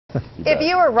If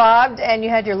you were robbed and you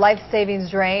had your life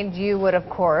savings drained, you would, of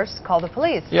course, call the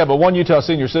police. Yeah, but one Utah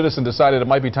senior citizen decided it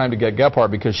might be time to get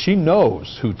Gephardt because she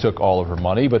knows who took all of her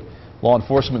money, but law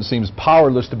enforcement seems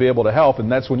powerless to be able to help,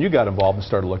 and that's when you got involved and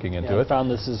started looking into it. I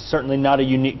found this is certainly not a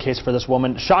unique case for this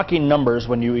woman. Shocking numbers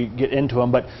when you get into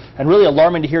them, and really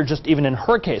alarming to hear just even in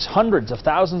her case, hundreds of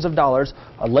thousands of dollars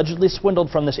allegedly swindled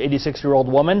from this 86-year-old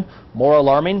woman. More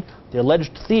alarming, the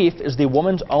alleged thief is the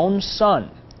woman's own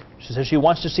son. She says she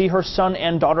wants to see her son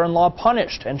and daughter-in-law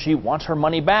punished, and she wants her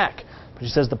money back. But she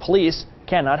says the police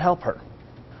cannot help her.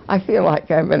 I feel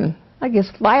like I've been, I guess,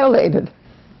 violated.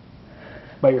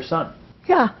 By your son?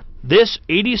 Yeah. This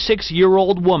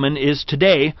 86-year-old woman is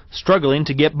today struggling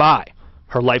to get by.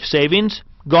 Her life savings,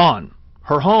 gone.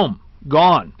 Her home,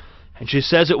 gone. And she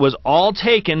says it was all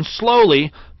taken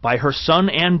slowly by her son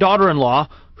and daughter-in-law,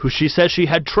 who she says she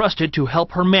had trusted to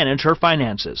help her manage her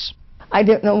finances. I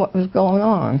didn't know what was going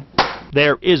on.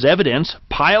 There is evidence,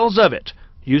 piles of it.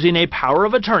 Using a power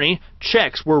of attorney,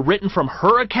 checks were written from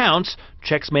her accounts,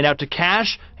 checks made out to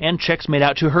cash, and checks made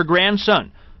out to her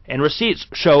grandson. And receipts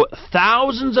show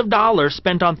thousands of dollars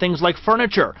spent on things like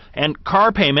furniture and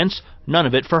car payments, none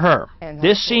of it for her.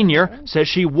 This senior says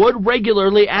she would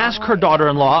regularly ask her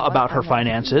daughter-in-law about her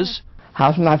finances.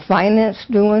 How's my finance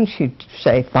doing? She'd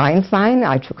say, fine, fine.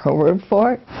 I took her word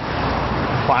for it.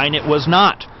 Fine it was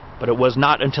not. But it was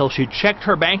not until she checked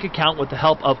her bank account with the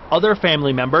help of other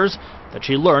family members that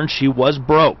she learned she was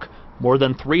broke. More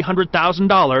than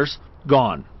 $300,000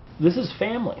 gone. This is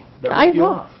family. I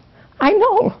know. I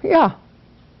know, yeah.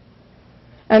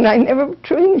 And I never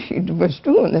dreamed she was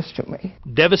doing this to me.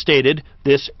 Devastated,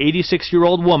 this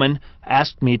 86-year-old woman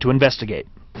asked me to investigate.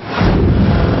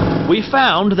 We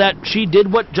found that she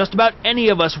did what just about any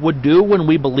of us would do when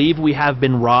we believe we have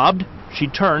been robbed. She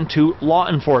turned to law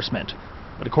enforcement.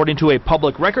 But according to a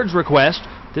public records request,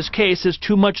 this case is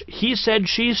too much he said,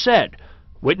 she said.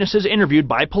 Witnesses interviewed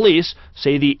by police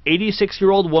say the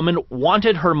 86-year-old woman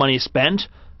wanted her money spent,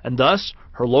 and thus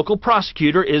her local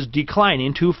prosecutor is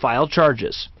declining to file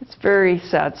charges. It's very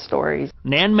sad stories.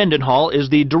 Nan Mendenhall is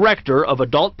the director of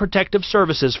Adult Protective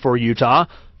Services for Utah.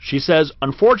 She says,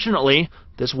 unfortunately,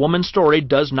 this woman's story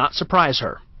does not surprise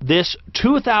her. This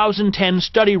 2010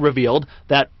 study revealed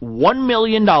that $1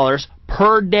 million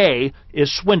per day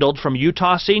is swindled from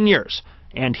Utah seniors.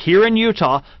 And here in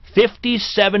Utah,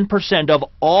 57% of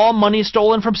all money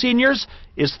stolen from seniors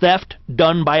is theft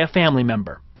done by a family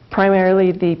member.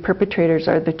 Primarily, the perpetrators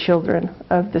are the children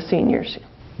of the seniors.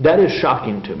 That is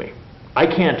shocking to me. I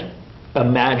can't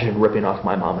imagine ripping off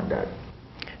my mom and dad.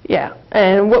 Yeah,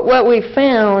 and what we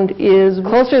found is the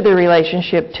closer the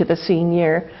relationship to the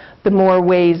senior, the more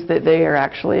ways that they are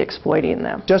actually exploiting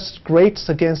them. Just grates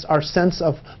against our sense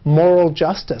of moral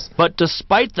justice. But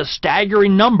despite the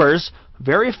staggering numbers,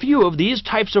 very few of these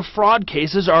types of fraud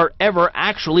cases are ever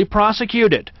actually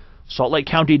prosecuted. Salt Lake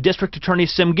County District Attorney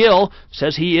Sim Gill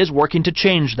says he is working to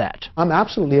change that. I'm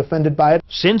absolutely offended by it.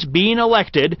 Since being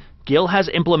elected, Gill has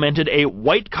implemented a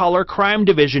white-collar crime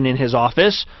division in his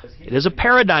office. It is a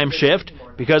paradigm shift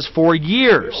because for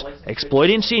years,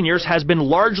 exploiting seniors has been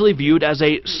largely viewed as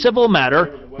a civil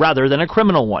matter rather than a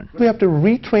criminal one. We have to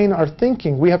retrain our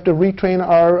thinking. We have to retrain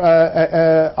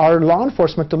our law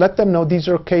enforcement to let them know these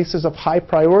are cases of high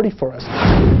priority for us.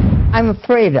 I'm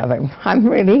afraid of him. I'm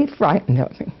really frightened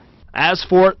of him. As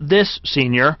for this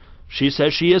senior, she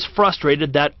says she is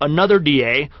frustrated that another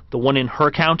DA, the one in her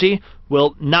county,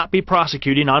 will not be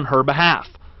prosecuting on her behalf.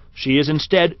 She is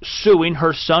instead suing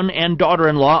her son and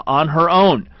daughter-in-law on her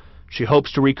own. She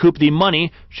hopes to recoup the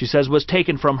money she says was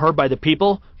taken from her by the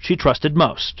people she trusted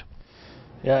most.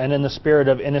 Yeah, and in the spirit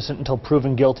of innocent until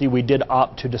proven guilty, we did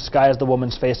opt to disguise the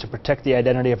woman's face to protect the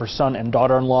identity of her son and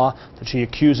daughter-in-law that she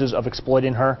accuses of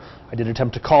exploiting her. I did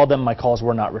attempt to call them. My calls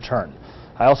were not returned.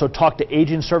 I also talked to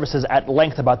aging services at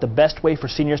length about the best way for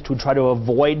seniors to try to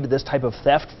avoid this type of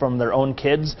theft from their own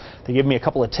kids. They gave me a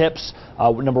couple of tips.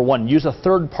 Number one, use a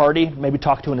third party, maybe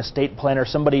talk to an estate planner,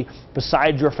 somebody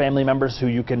besides your family members who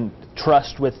you can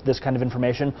trust with this kind of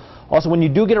information. Also, when you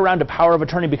do get around to power of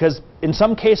attorney, because in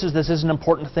some cases this is an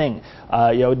important thing,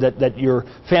 that your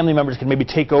family members can maybe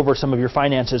take over some of your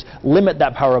finances, limit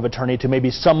that power of attorney to maybe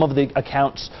some of the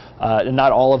accounts, and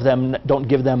not all of them. Don't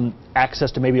give them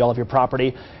access to maybe all of your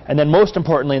property. And then most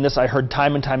importantly, and this I heard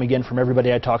time and time again from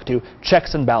everybody I talked to,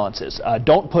 checks and balances.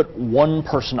 Don't put one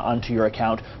person onto your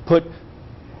account. Put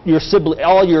your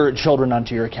all your children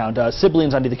onto your account,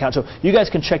 siblings onto the account, so you guys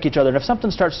can check each other. And if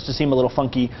something starts to seem a little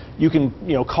funky, you can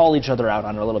call each other out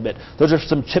on it a little bit. Those are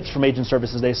some tips from agent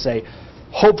services. They say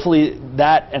hopefully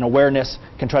that and awareness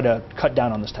can try to cut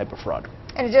down on this type of fraud.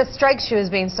 And it just strikes you as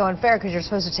being so unfair because you're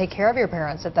supposed to take care of your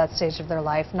parents at that stage of their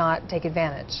life, not take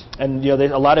advantage. And you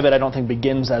know, a lot of it I don't think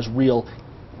begins as real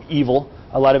evil.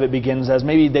 A lot of it begins as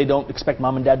maybe they don't expect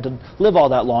mom and dad to live all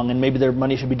that long, and maybe their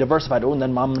money should be diversified. Oh, and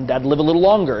then mom and dad live a little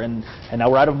longer, and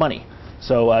now we're out of money.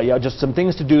 So yeah, just some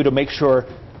things to do to make sure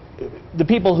the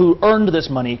people who earned this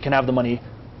money can have the money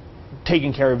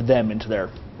taking care of them into their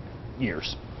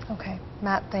years. Okay,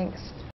 Matt, thanks.